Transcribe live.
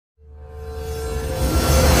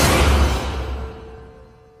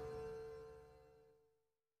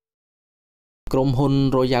ក្រុមហ៊ុន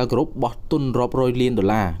Royal Group បោះទុនរាប់រយលានដុ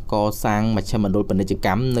ល្លារកសាងមជ្ឈមណ្ឌលពាណិជ្ជក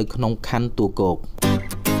ម្មនៅក្នុងខណ្ឌទួលគោក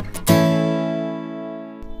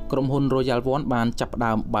ក្រុមហ៊ុន Royal One បានចាប់ផ្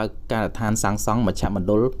ដើមបើកការដ្ឋានសាងសង់មជ្ឈមណ្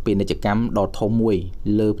ឌលពាណិជ្ជកម្មដ៏ធំមួយ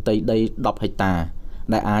លើផ្ទៃដី10ហិកតា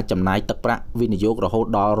ដែលអាចចំណាយទឹកប្រាក់វិនិយោគរហូត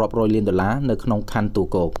ដល់រាប់រយលានដុល្លារនៅក្នុងខណ្ឌទួល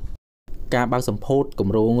គោកការបើកសម្ពោធគ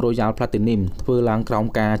ម្រោង Royal Platinum ធ្វើឡើងក្រោម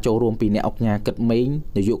ការចូលរួមពីអ្នកអង្គការគិតមេង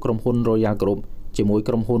នាយកក្រុមហ៊ុន Royal Group ជាមួយ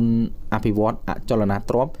ក្រុមហ៊ុនអភិវឌ្ឍអចលន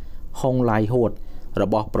ទ្រព្យ Hong Lai Hot រ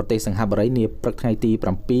បស់ប្រទេសសិង្ហបុរីនាព្រឹកថ្ងៃទី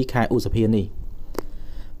7ខែឧសភានេះ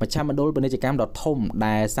មជ្ឈមណ្ឌលពាណិជ្ជកម្មដ៏ធំ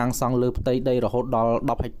ដែលសាងសង់លើផ្ទៃដីរហូតដល់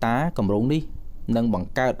10ហិកតាគម្រោងនេះនឹងបង្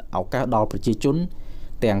កើតឱកាសដល់ប្រជាជន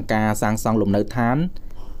ទាំងការសាងសង់លំនៅឋាន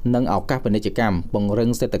និងឱកាសពាណិជ្ជកម្មពង្រឹង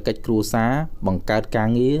សេដ្ឋកិច្ចគ្រួសារបង្កើតការ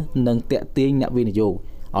ងារនិងទាក់ទាញអ្នកវិនិយោគ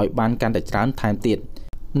ឲ្យបានកាន់តែច្រើនថែមទៀត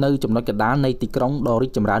នៅចំណុចកណ្ដាលនៃទីក្រុងដ៏រី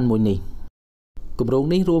កចម្រើនមួយនេះគម្រោង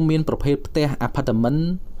នេះរួមមានប្រភេទផ្ទះអាផាតមិន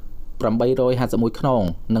851ខ្នង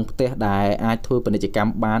និងផ្ទះដែលអាចធ្វើពាណិជ្ជកម្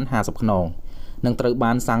មបាន50ខ្នងនឹងត្រូវ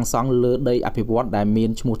បានសាងសង់លើដីអភិវឌ្ឍដែលមាន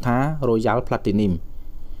ឈ្មោះថា Royal Platinum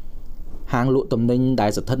ហាងលក់ទំនិញដែ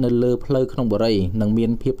លស្ថិតនៅលើផ្លូវក្នុងបុរីនឹងមា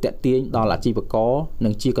នភាពទាក់ទាញដល់អាជីវករនិ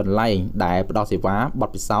ងជាកន្លែងដែលផ្ដល់សេវាបទ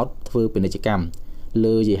ពិសោធន៍ធ្វើពាណិជ្ជកម្ម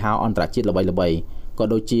លើយីហោអន្តរជាតិល្បីៗក៏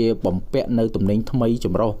ដូចជាបំពាក់នៅទំនិញថ្មីច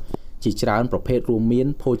ម្រុះជាច្រើនប្រភេទរួមមាន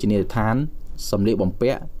ភោជនីយដ្ឋានសម្លៀកបំ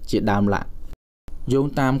ពាក់ជាដើមឡាក់យោង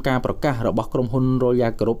តាមការប្រកាសរបស់ក្រុមហ៊ុន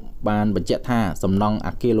Royal Group បានបញ្ជាក់ថាសំណង់អ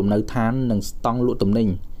គារលំនៅឋាននិងស្តង់លក់ទំនិញ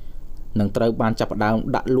នឹងត្រូវបានចាប់ផ្ដើម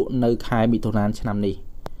ដាក់លក់នៅខែមិថុនាឆ្នាំនេះ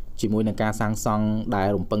ជាមួយនឹងការសាងសង់ដែល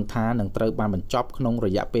រំពឹងថានឹងត្រូវបានបញ្ចប់ក្នុងរ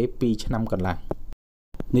យៈពេល2ឆ្នាំកន្លះ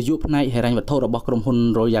នាយកផ្នែកហិរញ្ញវត្ថុរបស់ក្រុមហ៊ុន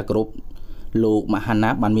Royal Group លោកមហាណា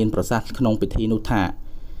បានមានប្រសាសន៍ក្នុងពិធីនោះថា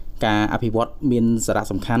ការអភិវឌ្ឍមានសារៈ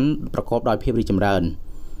សំខាន់ប្រកបដោយភាពរីកចម្រើន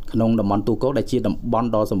ក្នុងតំបន់ទូកោដែលជាតំបន់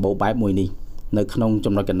ដ៏សម្បូរបែបមួយនេះនៅក្នុង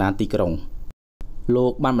ចំណុចកណ្ដាលទីក្រុងលោ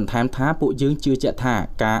កបានបន្ថែមថាពួកយើងជឿជាក់ថា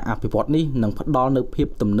ការអភិវឌ្ឍនេះនឹងផ្ដល់នូវភាព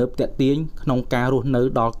ទំនើបទាក់ទាញក្នុងការរស់នៅ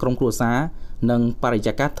ដល់ក្រុមគ្រួសារនិងបរិ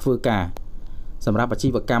យាកាសធ្វើការសម្រាប់អាជី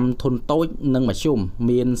វកម្មធុនតូចនិងមធ្យម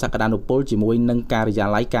មានសក្តានុពលជាមួយនឹងការិយា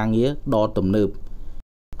ល័យការងារដ៏ទំនើប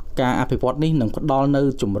ការអភិវឌ្ឍនេះនឹងផ្ដល់នូវ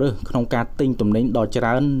ជម្រើសក្នុងការទិញទំនិញដ៏ច្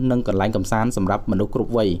រើននិងកន្លែងកម្សាន្តសម្រាប់មនុស្សគ្រ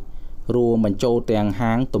ប់វ័យរួមបញ្ចូលទាំង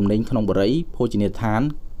ហាងទំនិញក្នុងបុរីភោជនីយដ្ឋាន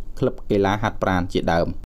ក្លឹបកីឡាហាត់ប្រាណជាដើម